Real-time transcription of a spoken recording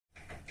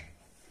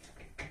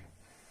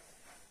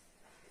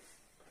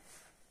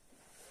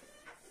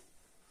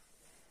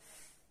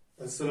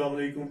Assalamu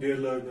alaikum dear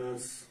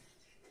learners.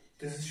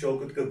 This is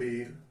Shaukat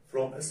Kabir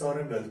from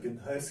SRM Welkin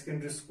Higher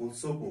Secondary School,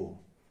 Sopore.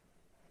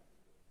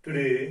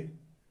 Today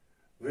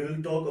we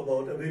will talk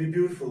about a very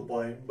beautiful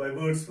poem by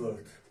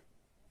Wordsworth,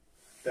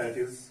 that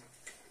is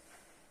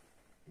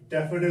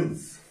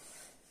Daffodils.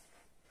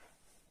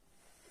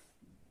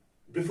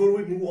 Before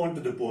we move on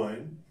to the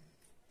poem,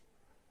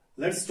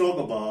 let's talk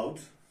about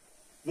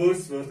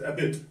Wordsworth a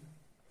bit.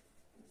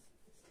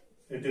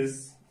 It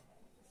is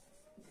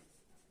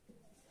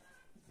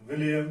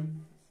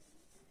William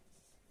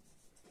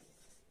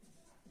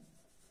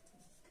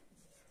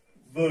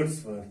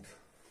Wordsworth,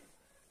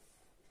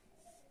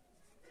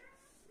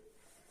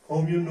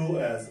 whom you know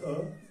as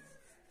a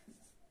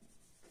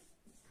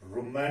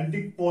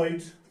romantic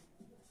poet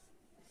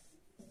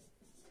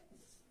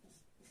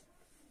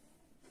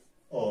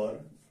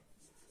or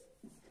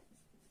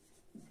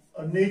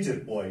a nature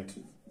poet.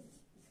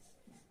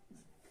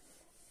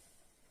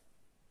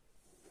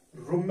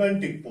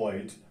 Romantic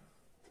poet.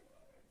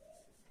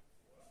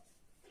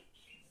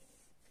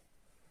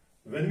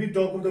 When we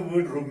talk of the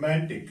word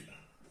romantic,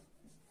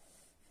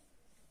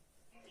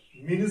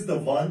 means the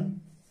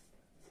one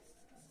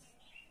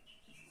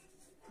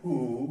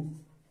who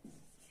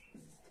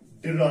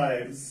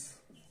derives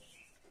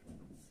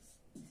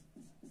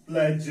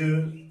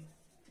pleasure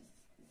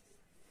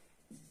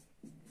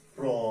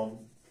from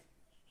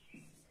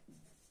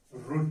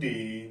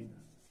routine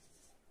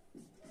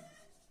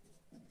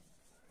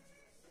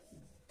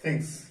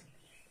things.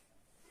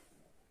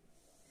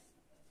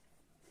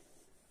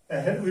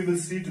 Ahead we will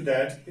see to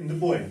that in the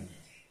poem.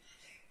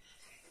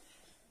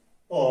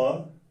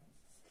 Or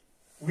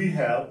we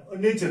have a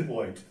nature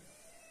poet,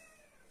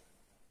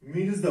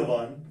 means the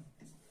one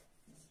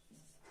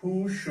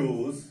who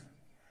shows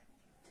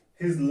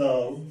his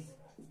love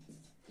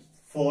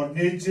for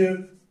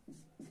nature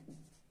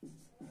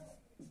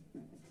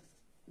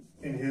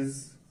in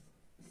his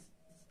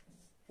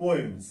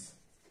poems.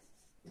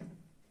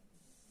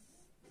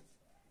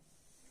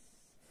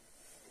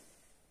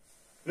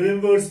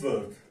 William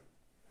Wordsworth.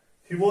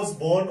 He was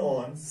born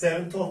on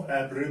 7th of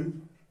April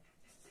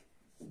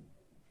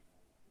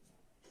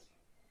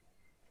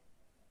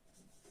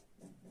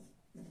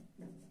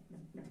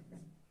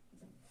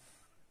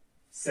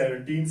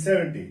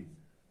 1770.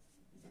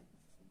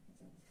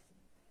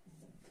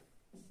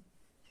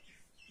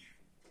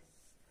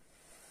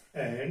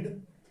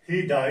 And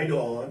he died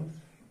on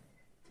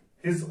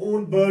his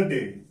own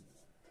birthday.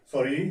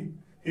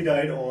 He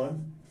died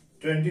on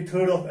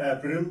 23rd of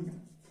April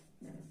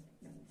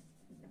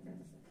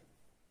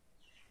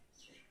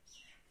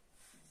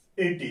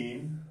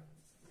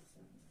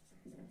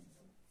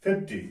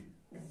 1850.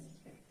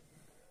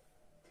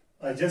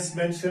 I just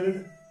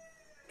mentioned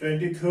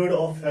 23rd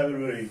of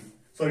April.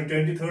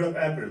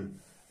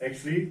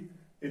 Actually,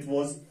 it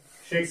was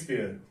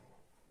Shakespeare.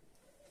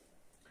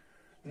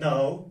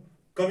 Now,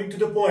 coming to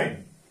the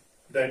poem,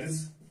 that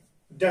is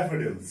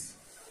Daffodils.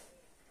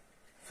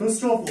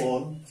 First of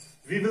all,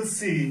 we will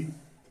see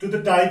to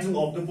the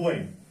title of the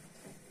poem.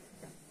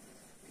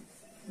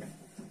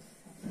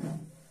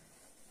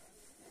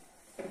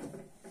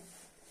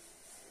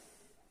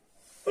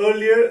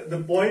 Earlier,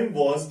 the poem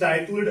was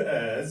titled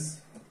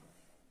as,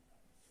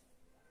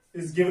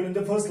 is given in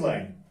the first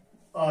line,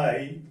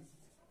 I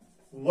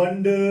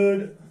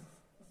wandered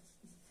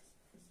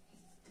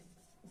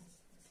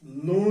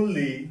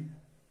lonely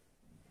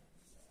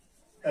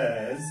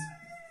as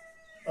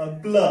a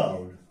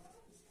cloud.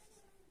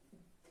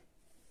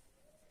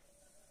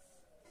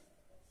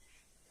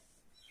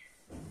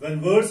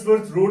 When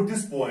Wordsworth wrote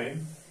this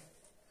poem,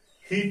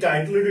 he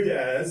titled it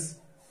as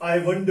I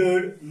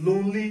wandered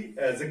lonely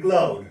as a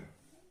cloud.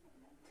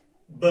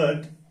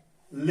 But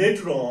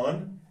later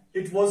on,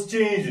 it was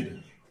changed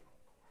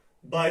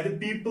by the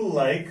people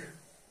like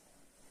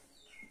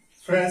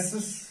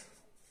Francis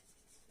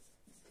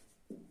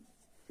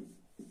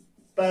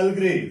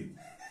Palgrave,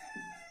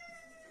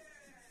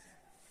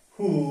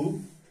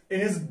 who in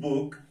his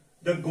book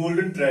The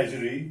Golden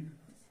Treasury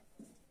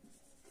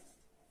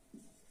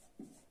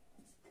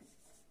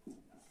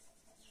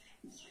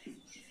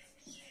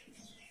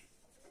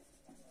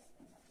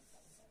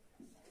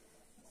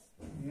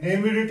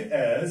named it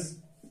as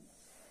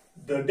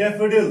the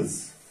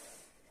Daffodils,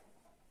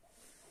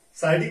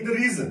 citing the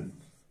reason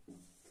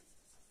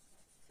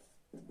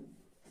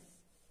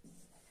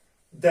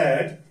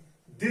that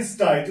this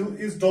title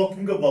is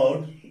talking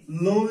about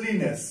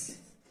loneliness.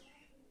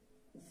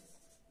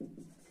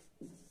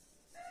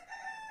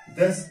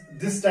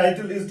 This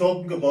title is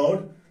talking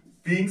about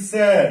being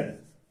sad,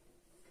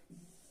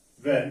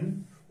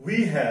 when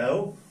we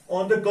have,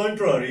 on the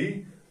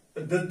contrary,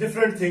 the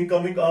different thing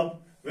coming up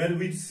when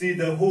we see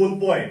the whole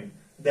poem.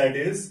 That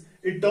is,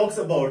 it talks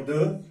about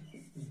the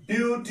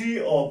beauty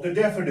of the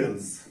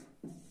daffodils.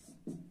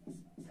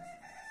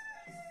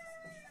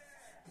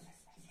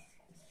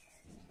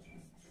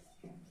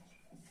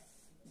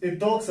 It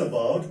talks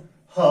about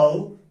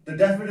how the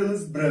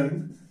daffodils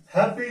bring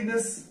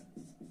happiness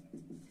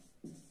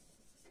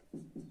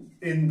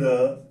in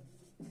the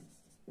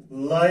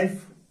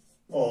life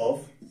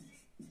of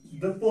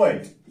the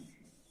poet.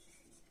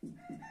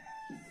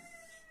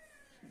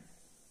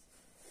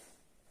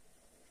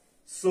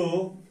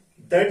 So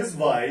that is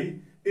why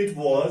it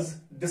was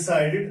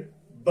decided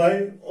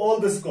by all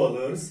the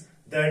scholars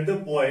that the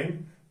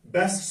poem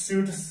best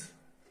suits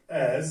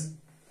as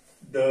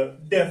the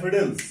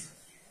daffodils.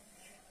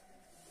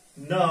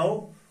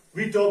 Now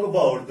we talk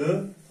about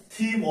the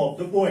theme of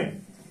the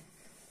poem.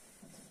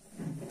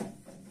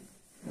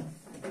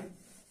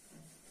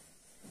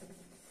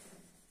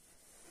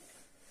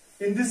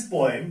 In this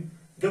poem,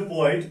 the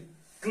poet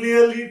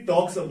clearly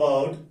talks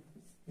about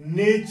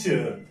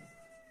nature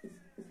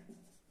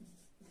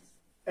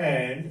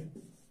and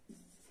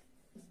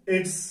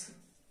its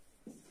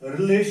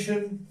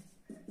relation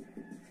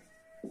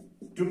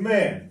to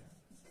man.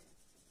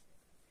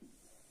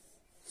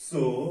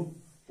 So,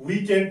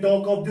 we can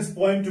talk of this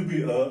poem to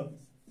be a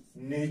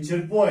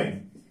nature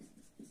poem.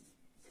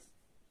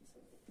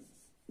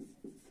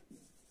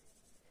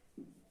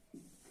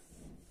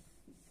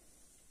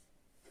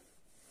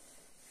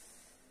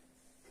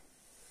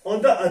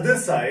 On the other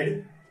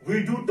side,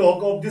 we do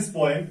talk of this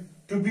poem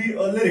to be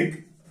a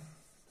lyric.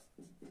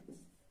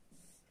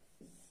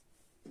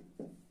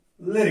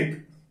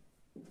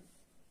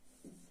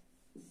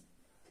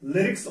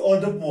 Lyrics are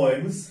the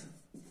poems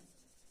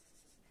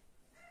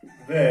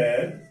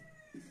where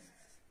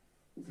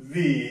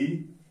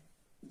we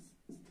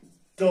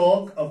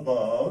talk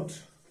about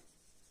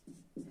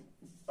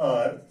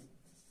our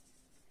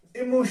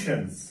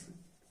emotions.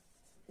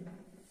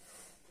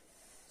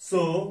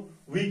 So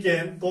we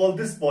can call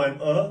this poem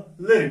a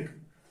lyric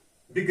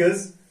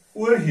because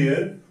over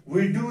here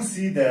we do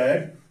see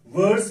that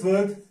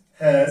Wordsworth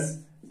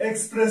has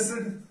expressed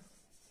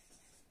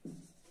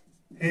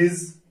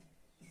his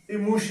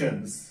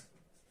emotions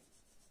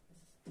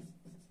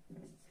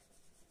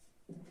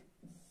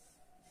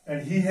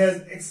and he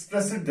has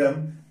expressed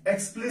them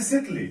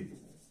explicitly.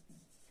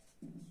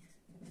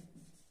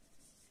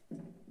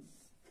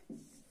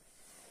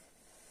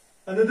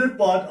 Another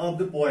part of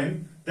the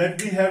poem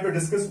that we have to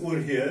discuss over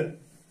here,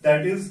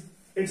 that is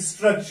its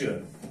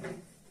structure.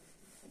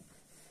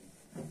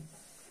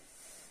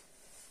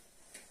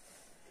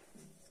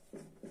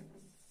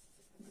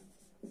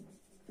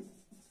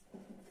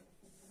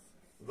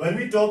 When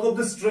we talk of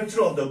the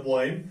structure of the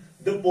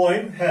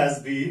poem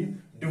has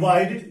been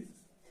divided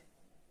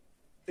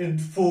in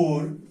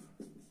 4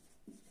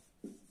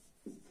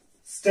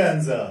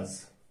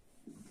 stanzas,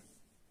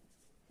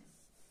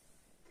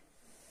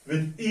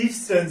 with each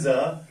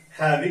stanza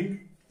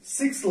having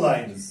 6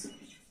 lines.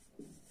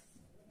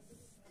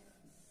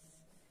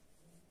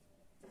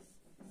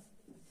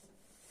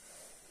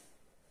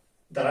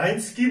 The rhyme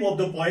scheme of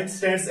the poem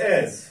stands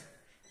as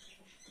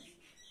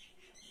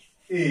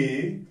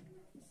A,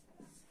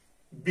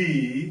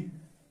 B,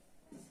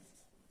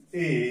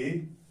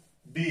 A,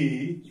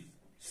 B,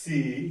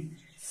 C,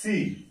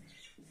 C.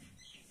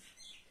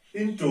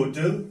 In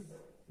total,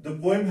 the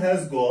poem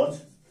has got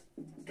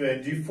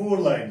 24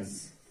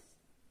 lines.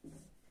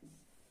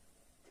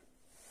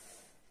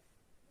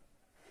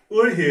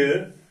 Over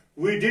here,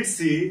 we did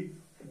see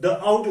the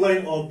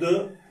outline of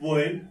the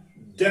poem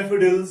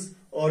Daffodils,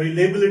 or you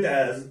label it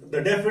as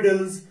the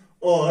daffodils,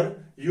 or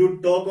you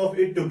talk of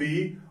it to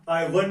be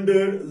I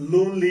wandered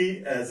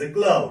lonely as a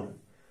cloud.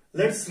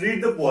 Let's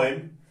read the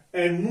poem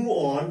and move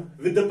on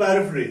with the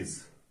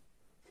paraphrase.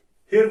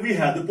 Here we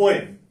have the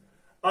poem.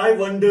 I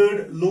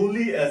wandered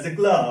lonely as a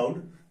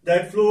cloud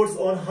that floats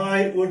on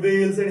high over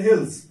vales and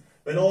hills,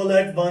 when all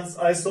at once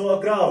I saw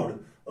a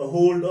crowd, a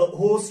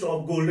host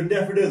of golden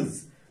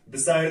daffodils,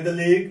 beside the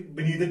lake,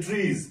 beneath the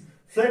trees,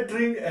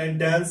 fluttering and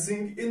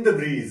dancing in the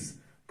breeze,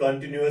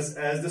 continuous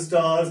as the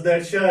stars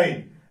that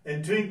shine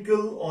and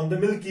twinkle on the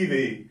Milky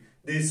Way.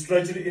 They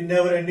stretched in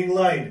never-ending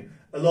line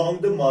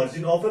along the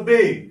margin of a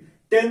bay.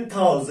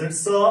 10,000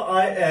 saw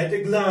I at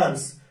a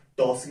glance,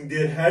 tossing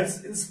their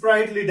heads in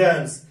sprightly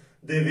dance.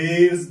 The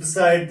waves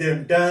beside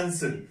them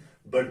danced,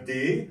 but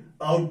they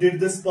outdid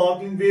the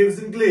sparkling waves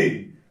in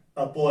glee.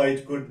 A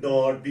poet could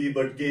not be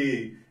but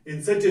gay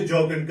in such a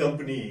jocund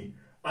company.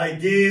 I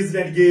gazed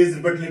and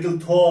gazed, but little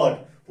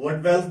thought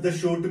what wealth the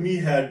show to me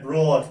had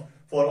brought.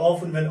 For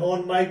often when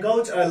on my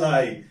couch I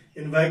lie,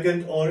 in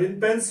vacant or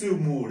in pensive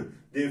mood,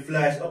 they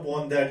flash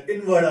upon that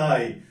inward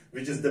eye,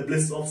 which is the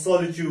bliss of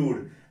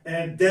solitude.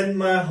 And then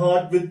my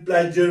heart with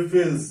pleasure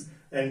fills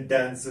and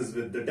dances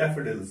with the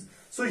daffodils.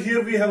 So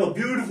here we have a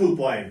beautiful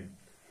poem,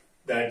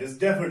 that is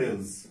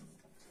Daffodils.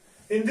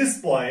 In this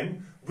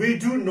poem, we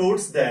do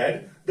note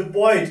that the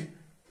poet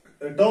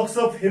talks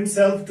of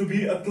himself to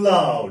be a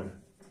cloud.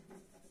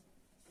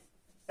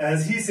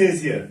 As he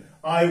says here,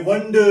 I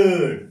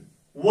wandered,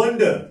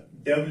 wonder,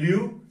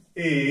 W-A-N-D-E-R.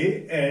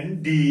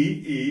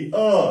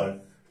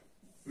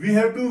 We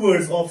have 2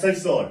 words of such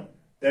sort,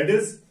 that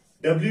is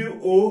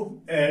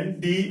W-O-N-D-E-R,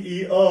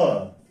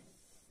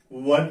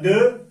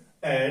 wonder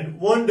and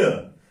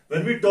wonder.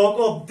 When we talk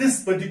of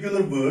this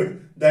particular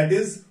word, that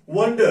is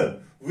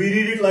wonder, we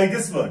read it like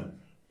this one,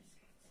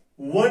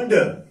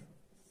 wonder,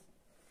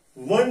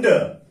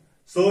 wonder.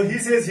 So he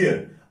says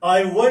here,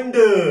 I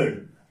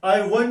wandered,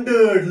 I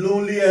wandered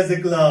lonely as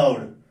a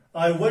cloud.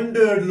 I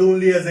wandered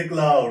lonely as a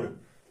cloud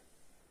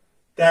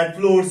that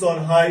floats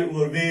on high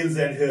over vales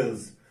and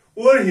hills.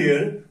 Over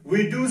here,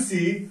 we do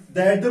see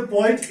that the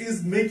poet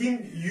is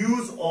making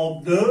use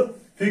of the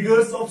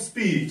figures of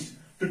speech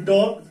to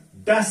talk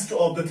best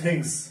of the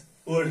things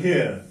over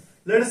here.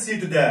 Let us see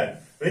to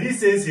that. When he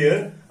says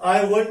here,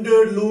 I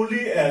wandered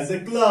lonely as a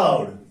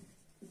cloud,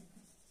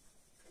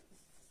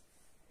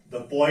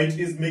 the poet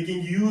is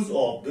making use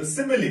of the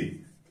simile.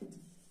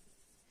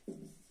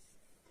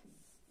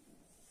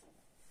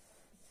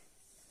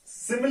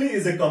 Simile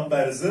is a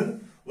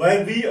comparison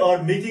where we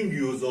are making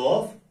use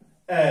of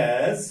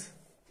as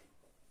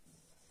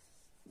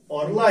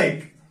or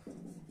like.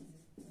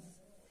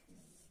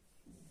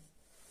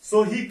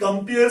 So he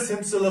compares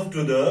himself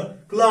to the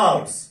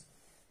clouds,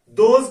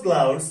 those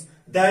clouds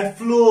that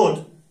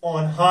float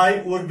on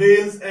high over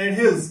vales and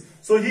hills.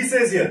 So he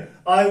says here,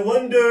 I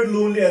wandered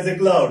lonely as a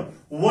cloud.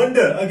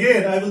 Wonder,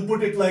 again I will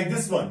put it like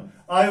this one.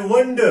 I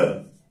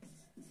wonder.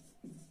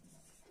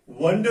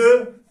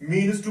 Wander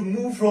means to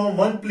move from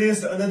one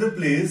place to another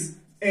place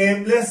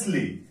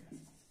aimlessly,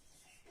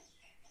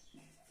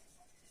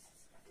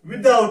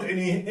 without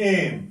any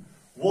aim.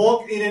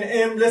 Walk in an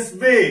aimless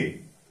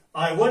way.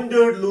 I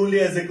wandered lonely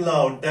as a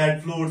cloud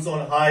that floats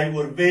on high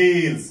over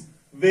vales.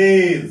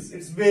 Vales,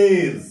 it's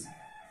vales.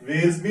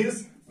 Vales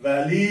means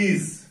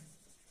valleys.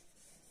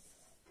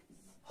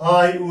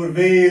 High over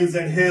vales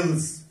and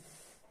hills.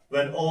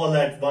 When all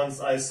at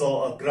once I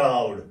saw a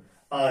crowd.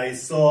 I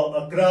saw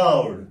a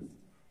crowd.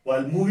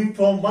 While moving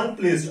from one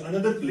place to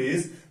another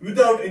place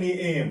without any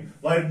aim.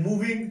 While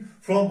moving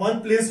from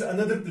one place to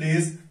another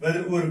place,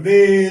 whether over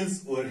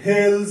vales or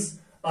hills,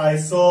 I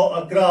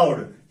saw a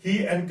crowd.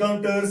 He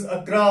encounters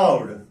a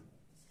crowd.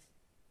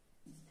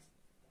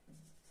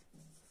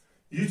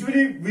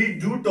 Usually we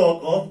do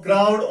talk of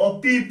crowd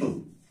of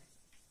people.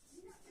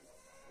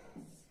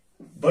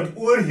 But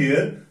over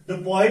here, the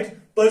poet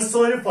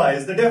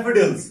personifies the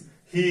daffodils.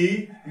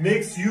 He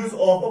makes use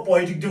of a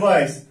poetic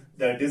device,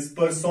 that is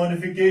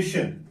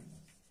personification.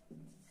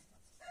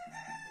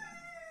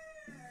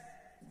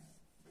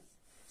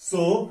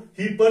 So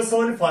he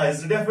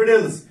personifies the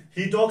daffodils.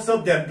 He talks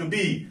of them to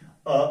be,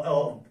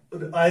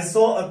 I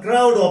saw a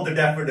crowd of the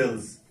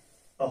daffodils,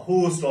 a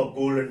host of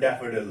golden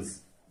daffodils.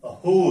 A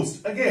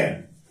host,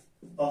 again,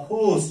 a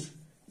host,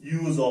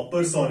 use of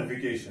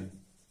personification.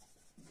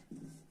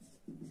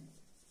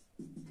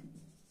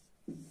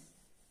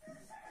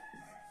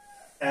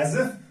 As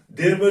if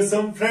there were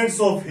some friends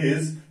of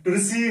his to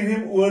receive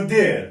him over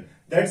there.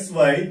 That's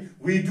why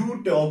we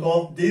do talk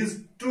of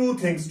these two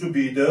things to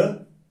be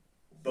the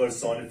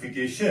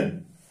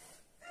personification.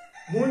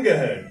 Moving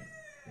ahead,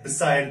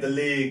 beside the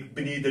lake,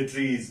 beneath the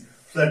trees,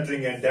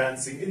 fluttering and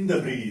dancing in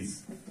the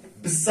breeze.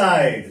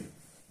 Beside.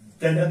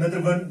 Then another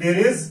one, there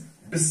is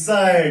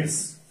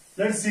besides.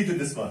 Let's see to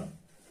this one.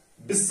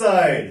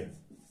 Beside.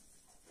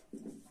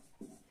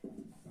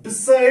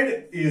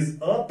 Beside is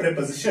a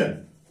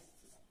preposition.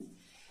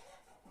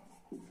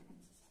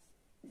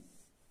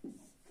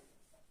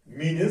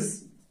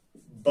 Means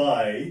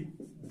by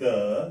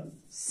the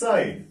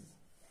side.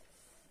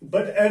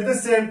 But at the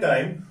same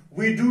time,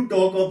 we do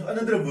talk of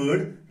another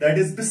word, that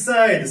is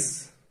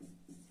besides.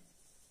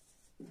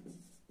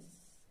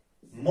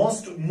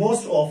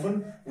 Most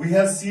often we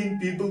have seen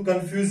people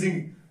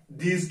confusing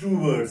these two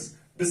words,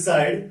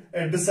 beside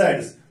and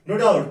besides. No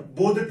doubt,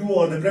 both the two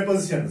are the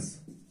prepositions,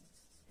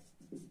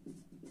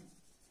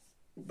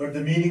 but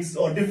the meanings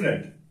are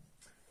different.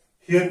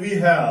 Here we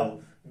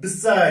have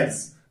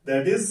besides,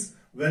 that is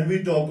when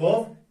we talk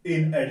of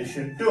in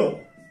addition to.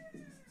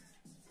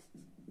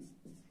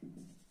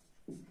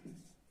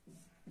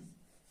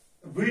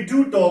 We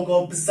do talk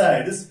of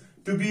besides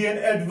to be an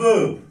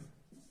adverb,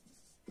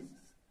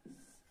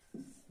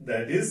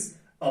 that is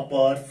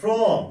apart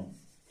from.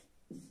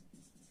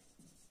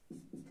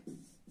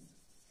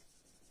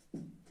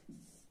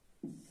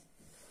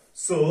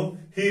 So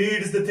he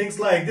reads the things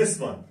like this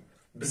one.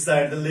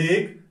 Beside the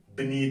lake,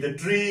 beneath the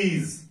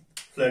trees,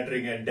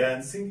 fluttering and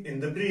dancing in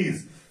the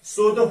breeze.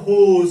 So the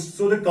host,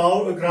 so the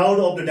crowd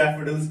of the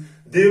daffodils,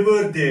 they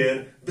were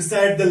there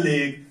beside the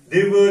lake,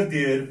 they were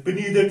there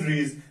beneath the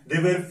trees, they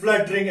were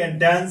fluttering and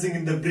dancing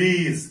in the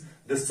breeze,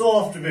 the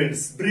soft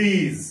winds,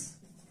 breeze.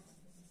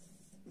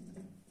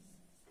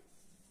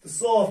 The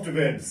soft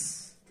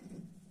winds.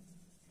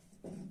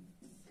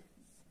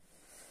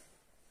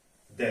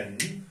 Then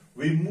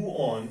we move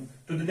on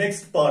to the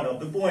next part of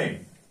the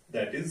poem.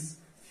 That is,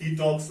 he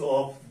talks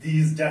of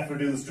these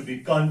daffodils to be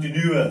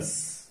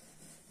continuous.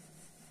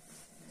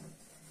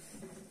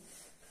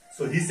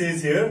 So he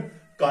says here,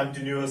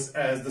 continuous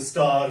as the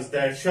stars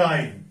that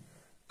shine.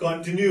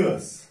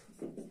 Continuous.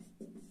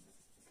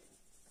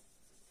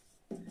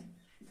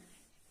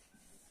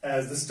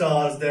 As the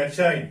stars that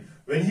shine.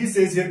 When he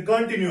says here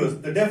continuous,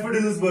 the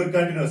daffodils were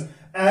continuous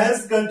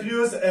as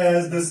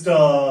the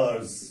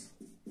stars.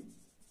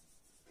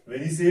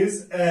 When he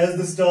says as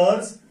the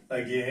stars,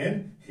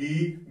 again,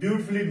 he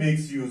beautifully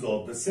makes use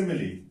of the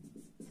simile.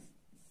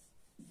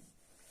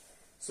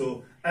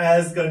 So,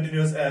 as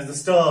continuous as the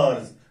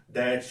stars,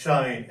 that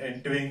shine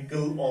and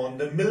twinkle on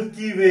the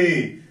Milky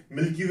Way.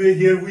 Milky Way,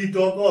 here we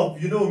talk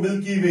of,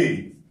 Milky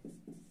Way.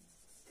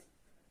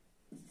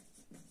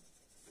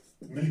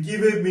 Milky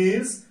Way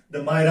means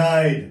the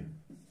myriad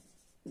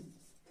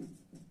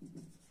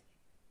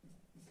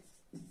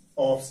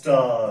of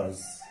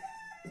stars.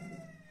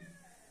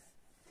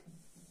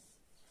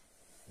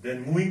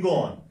 Then moving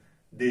on,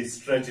 they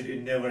stretch it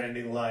in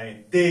never-ending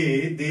line.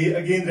 They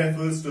again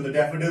refers to the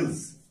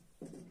daffodils.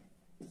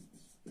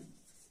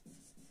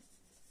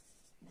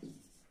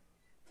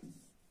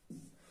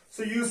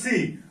 So you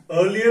see,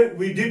 earlier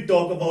we did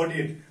talk about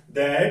it,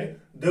 that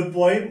the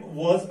poem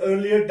was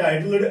earlier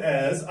titled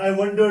as I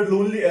Wandered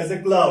Lonely as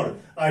a Cloud.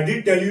 I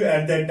did tell you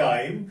at that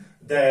time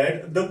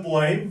that the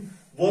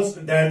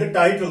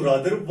title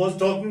was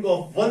talking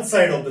of one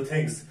side of the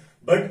things.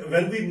 But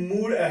when we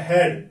move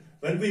ahead,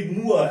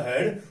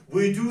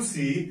 we do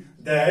see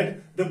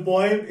that the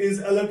poem is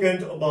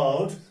eloquent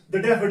about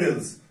the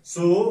daffodils.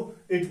 So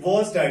it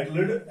was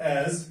titled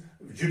as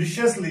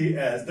judiciously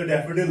as the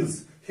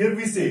daffodils. Here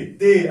we say,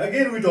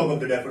 again we talk of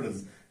the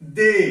daffodils.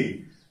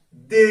 They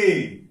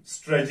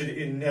stretched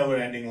in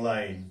never-ending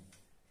line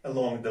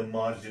along the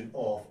margin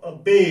of a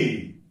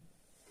bay.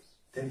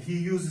 Then he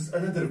uses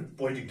another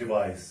poetic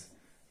device.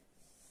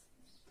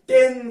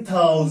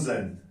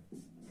 10,000.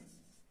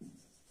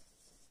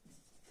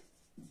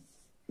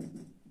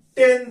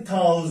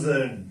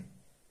 10,000.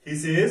 He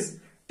says,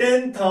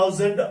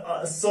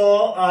 10,000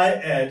 saw I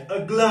at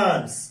a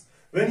glance.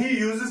 When he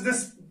uses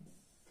this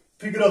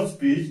figure of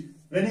speech,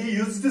 when he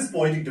uses this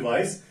poetic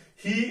device,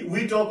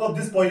 we talk of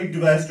this poetic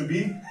device to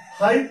be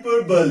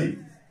hyperbole.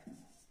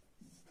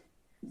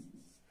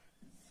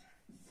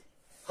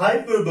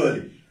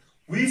 Hyperbole.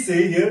 We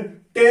say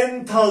here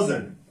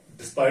 10,000,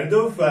 despite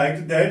the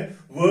fact that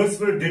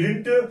Wordsworth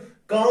didn't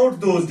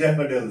count those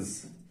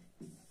daffodils.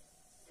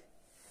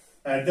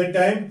 At that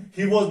time,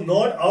 he was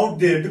not out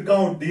there to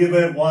count. There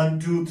were 1,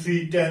 2,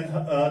 3,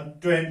 10,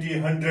 20,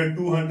 100,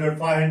 200,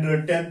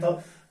 500,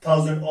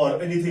 10,000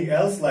 or anything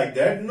else like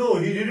that. No,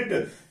 he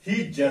didn't.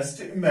 He just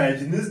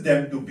imagines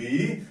them to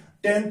be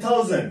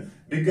 10,000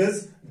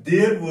 because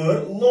there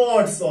were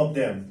lots of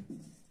them.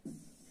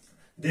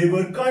 They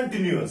were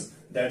continuous.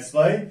 That's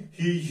why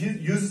he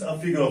uses a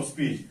figure of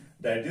speech,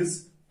 that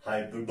is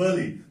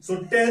hyperbole.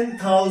 So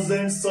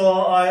 10,000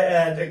 saw I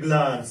at a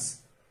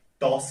glance,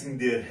 tossing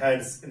their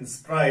heads in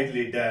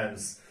sprightly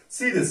dance.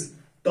 See this,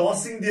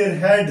 tossing their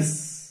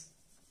heads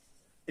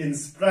in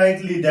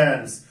sprightly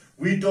dance.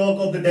 We talk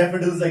of the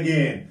daffodils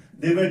again.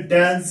 They were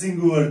dancing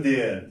over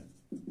there.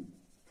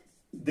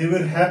 They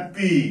were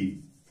happy,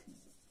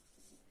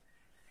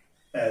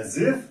 as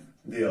if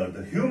they are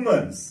the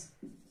humans.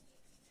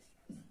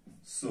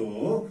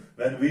 So,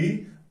 when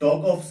we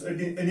talk of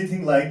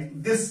anything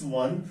like this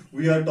one,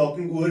 we are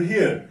talking over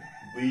here.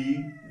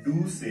 We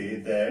do say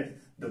that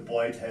the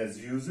poet has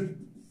used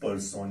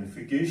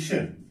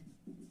personification.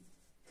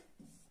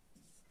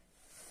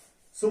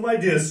 So, my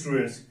dear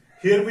students,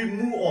 here we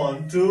move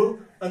on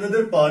to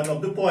another part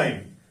of the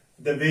poem.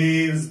 The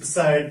waves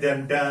beside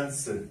them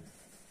danced.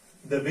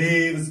 The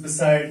waves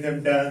beside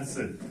them danced.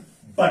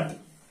 But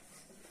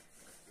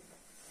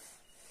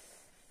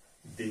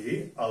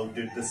they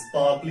outdid the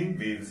sparkling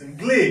waves in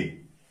glee.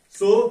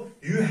 So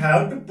you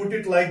have to put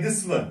it like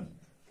this one.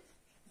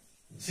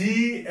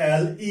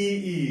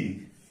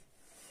 G-L-E-E.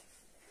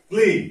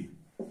 Glee.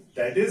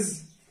 That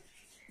is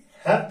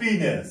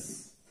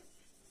happiness.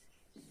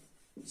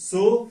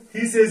 So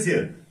he says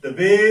here, the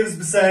waves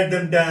beside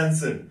them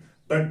danced,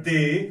 but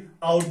they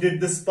outdid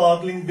the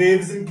sparkling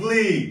waves in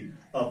glee.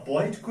 A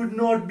poet could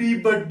not be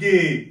but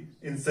gay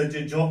in such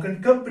a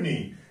jocund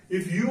company.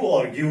 If you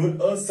are given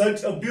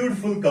such a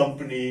beautiful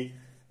company,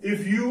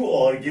 if you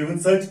are given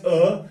such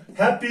a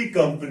happy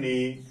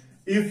company,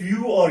 if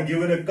you are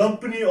given a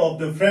company of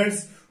the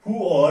friends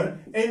who are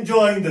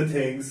enjoying the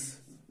things,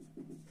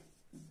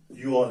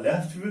 you are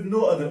left with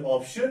no other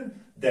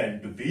option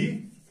than to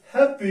be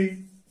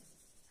happy.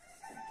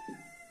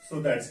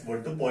 So that's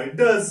what the poet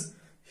does.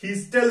 He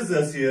tells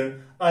us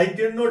here, I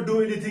cannot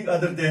do anything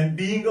other than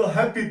being a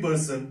happy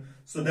person.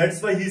 So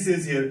that's why he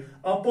says here,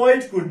 a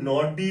poet could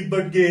not be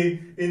but gay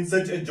in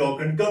such a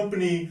jocund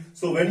company.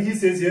 So when he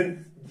says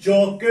here,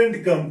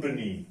 jocund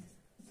company,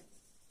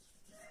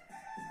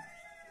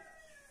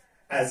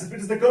 as if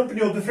it is the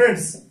company of the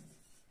friends.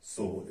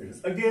 So it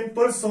is again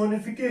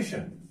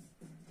personification.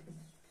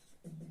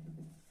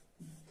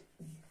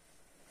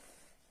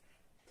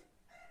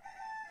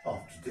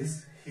 After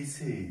this, he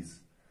says,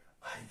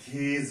 I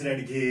gazed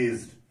and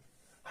gazed,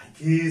 I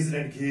gazed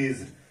and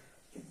gazed,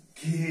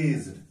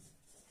 gazed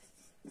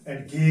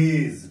and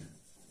gazed.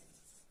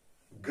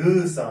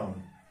 G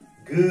sound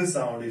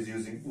is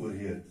using over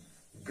here.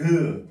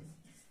 G.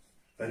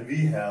 When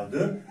we have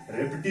the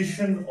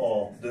repetition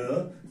of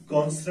the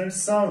consonant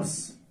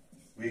sounds,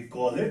 we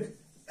call it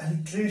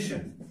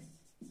alliteration.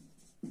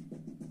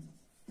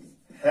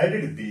 Had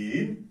it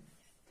been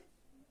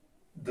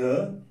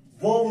the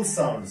vowel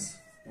sounds,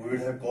 we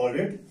would have called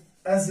it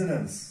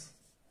assonance.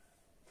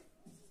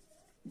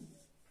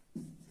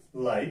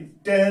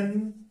 Like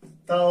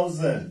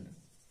 10,000.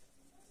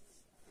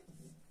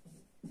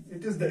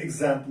 it is the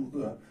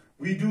example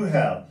we do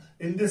have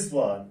in this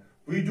one.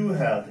 We do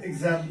have the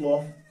example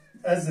of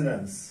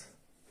assonance.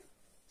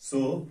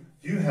 So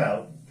you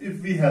have,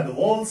 if we have the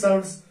vowel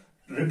sounds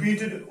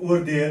repeated over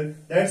there,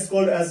 that's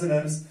called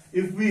assonance.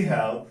 If we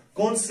have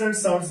consonant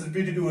sounds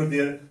repeated over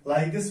there,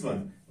 like this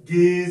one,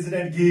 gazed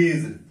and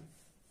gazed,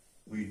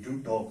 we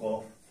do talk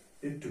of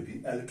it to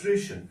be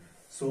alliteration.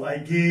 So I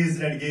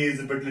gazed and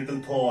gazed, but little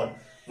thought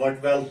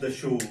what wealth the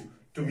show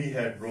to me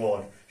had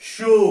brought.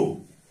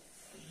 Show.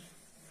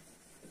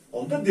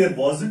 Although there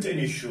wasn't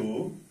any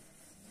show,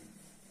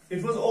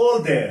 it was all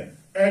there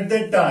at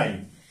that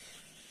time.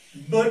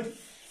 But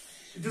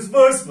it is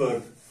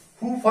Wordsworth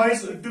who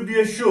finds it to be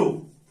a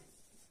show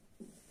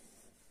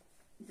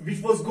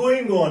which was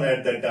going on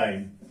at that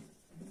time.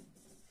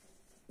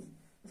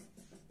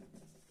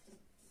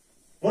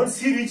 Once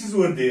he reaches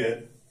over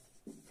there,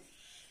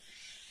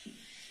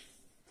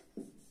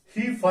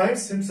 he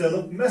finds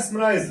himself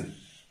mesmerized.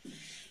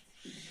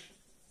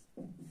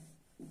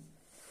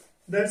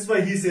 That's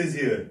why he says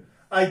here,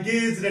 I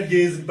gazed and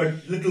gazed,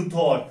 but little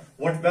thought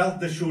what wealth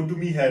the show to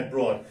me had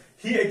brought.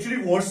 He actually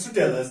wants to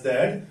tell us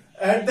that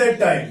at that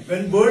time,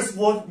 when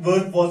Wordsworth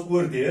was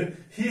over there,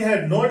 he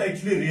had not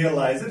actually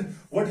realized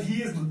what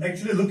he is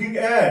actually looking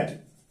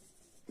at.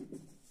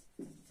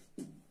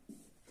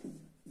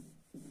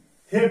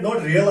 He had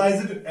not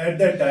realized it at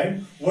that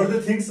time what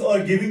the things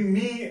are giving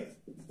me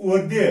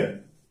over there.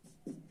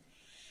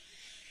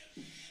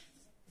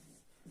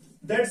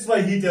 That's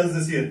why he tells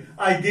us here,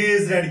 I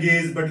gazed and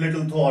gazed, but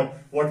little thought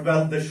what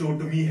wealth the show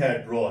to me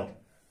had brought.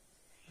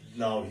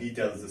 Now he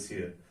tells us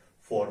here,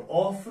 for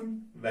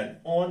often when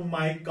on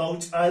my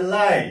couch I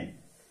lie,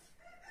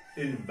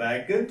 in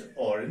vacant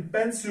or in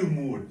pensive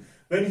mood,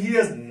 when he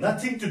has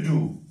nothing to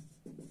do,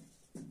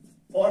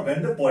 or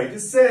when the poet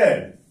is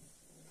sad,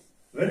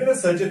 whenever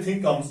such a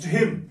thing comes to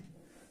him,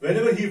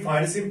 whenever he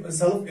finds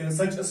himself in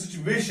such a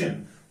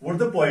situation, what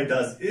the poet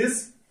does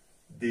is,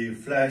 they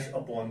flash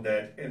upon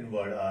that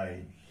inward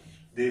eye.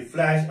 They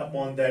flash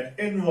upon that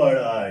inward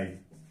eye.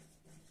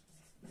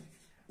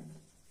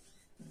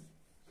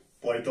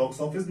 Poet talks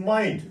of his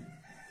mind.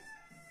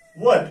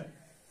 What?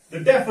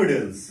 The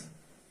daffodils.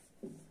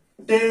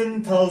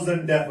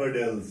 10,000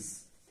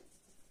 daffodils.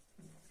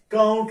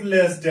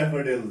 Countless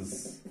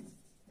daffodils.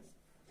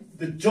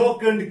 The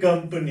jocund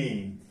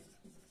company.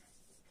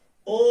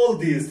 All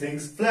these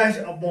things flash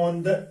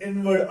upon the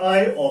inward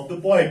eye of the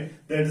poet.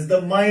 That is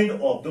the mind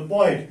of the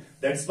poet.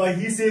 That's why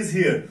he says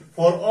here,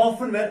 for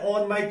often when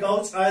on my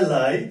couch I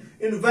lie,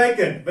 in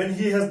vacant, when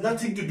he has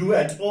nothing to do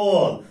at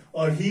all,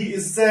 or he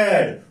is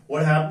sad,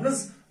 what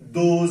happens?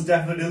 Those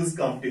daffodils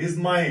come to his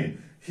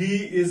mind. He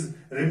is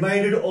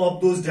reminded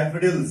of those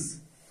daffodils.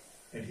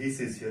 And he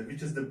says here,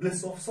 which is the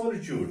bliss of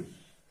solitude.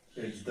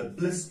 It's the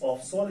bliss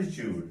of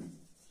solitude.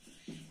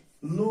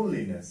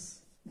 Loneliness.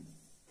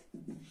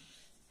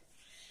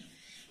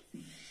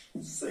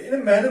 So in a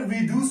manner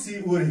we do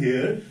see over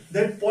here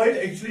that poet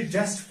actually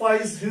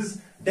justifies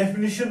his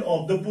definition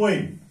of the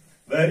poem,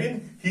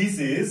 wherein he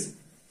says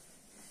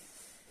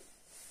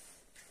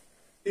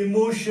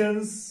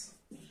emotions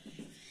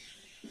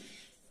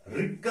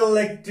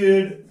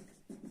recollected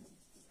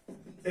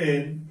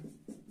in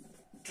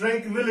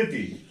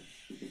tranquility.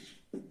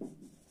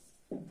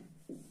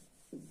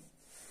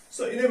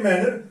 So in a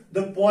manner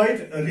the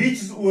poet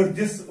reaches over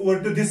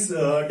to this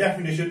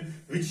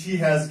definition which he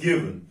has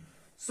given.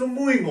 So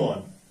moving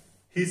on,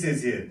 he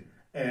says here,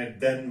 and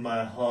then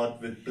my heart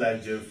with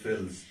pleasure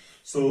fills.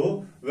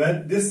 So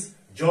when this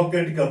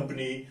jocund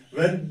company,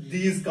 when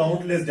these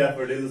countless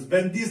daffodils,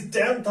 when these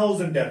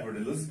 10,000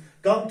 daffodils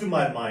come to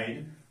my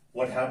mind,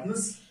 what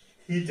happens?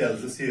 He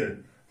tells us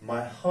here,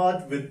 my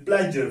heart with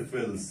pleasure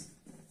fills.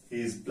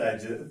 He is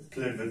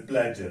filled with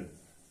pleasure.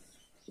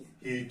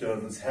 He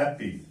turns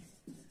happy.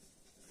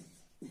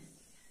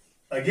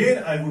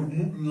 Again, I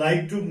would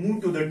like to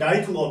move to the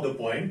title of the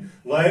poem,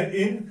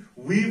 wherein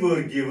we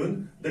were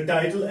given the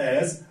title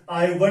as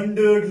I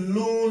Wandered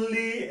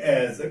Lonely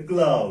as a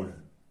Cloud.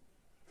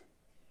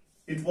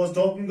 It was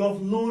talking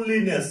of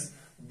loneliness,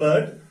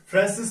 but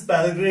Francis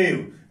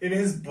Palgrave, in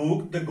his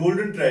book The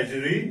Golden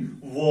Treasury,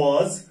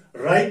 was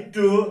right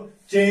to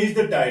change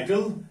the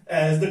title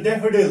as The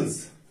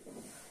Daffodils.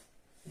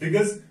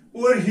 Because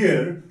over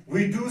here,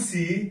 we do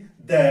see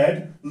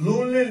that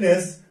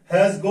loneliness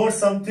has got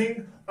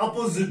something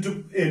opposite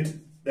to it,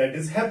 that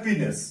is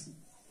happiness,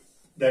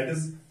 that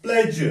is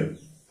pleasure.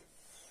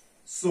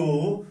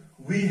 So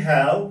we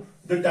have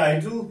the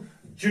title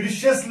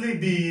judiciously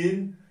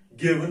being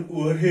given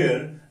over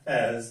here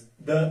as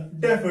the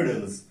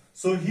daffodils.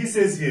 So he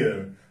says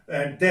here,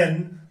 and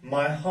then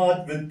my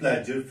heart with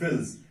pleasure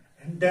fills,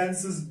 and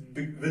dances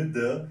with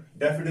the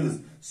daffodils.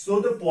 So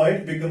the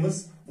poet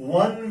becomes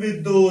one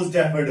with those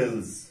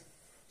daffodils.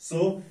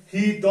 So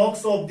he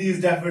talks of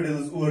these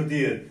daffodils over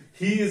there.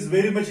 He is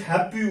very much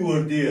happy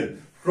over there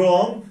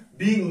from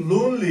being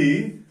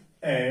lonely,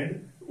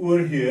 and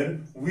over here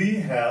we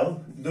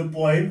have the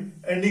poem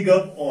ending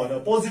up on a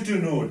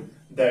positive note,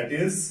 that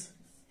is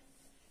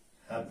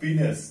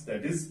happiness,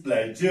 that is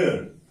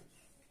pleasure.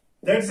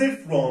 That's it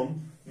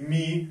from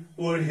me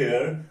over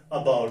here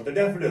about the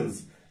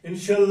daffodils.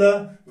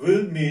 Inshallah,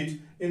 we'll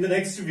meet in the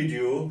next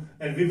video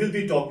and we will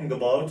be talking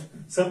about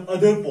some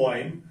other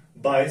poem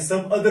by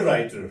some other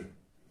writer.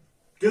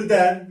 Till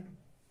then,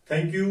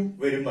 thank you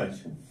very much.